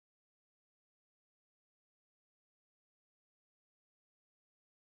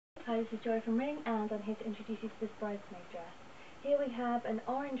Hi, this is Joy from Ring, and I'm here to introduce you to this bridesmaid dress. Here we have an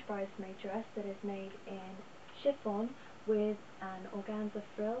orange bridesmaid dress that is made in chiffon with an organza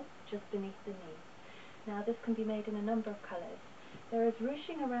frill just beneath the knee. Now this can be made in a number of colours. There is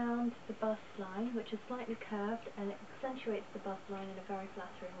ruching around the bust line, which is slightly curved, and it accentuates the bust line in a very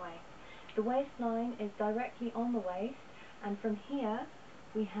flattering way. The waistline is directly on the waist, and from here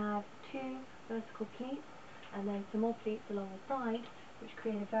we have two vertical pleats and then some more pleats along the side, which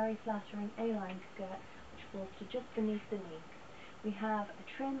create a very flattering A-line skirt which falls to just beneath the knee. We have a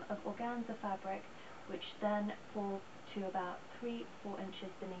trim of organza fabric which then falls to about 3-4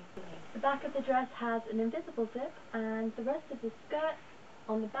 inches beneath the knee. The back of the dress has an invisible zip, and the rest of the skirt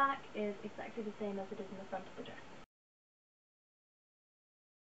on the back is exactly the same as it is in the front of the dress.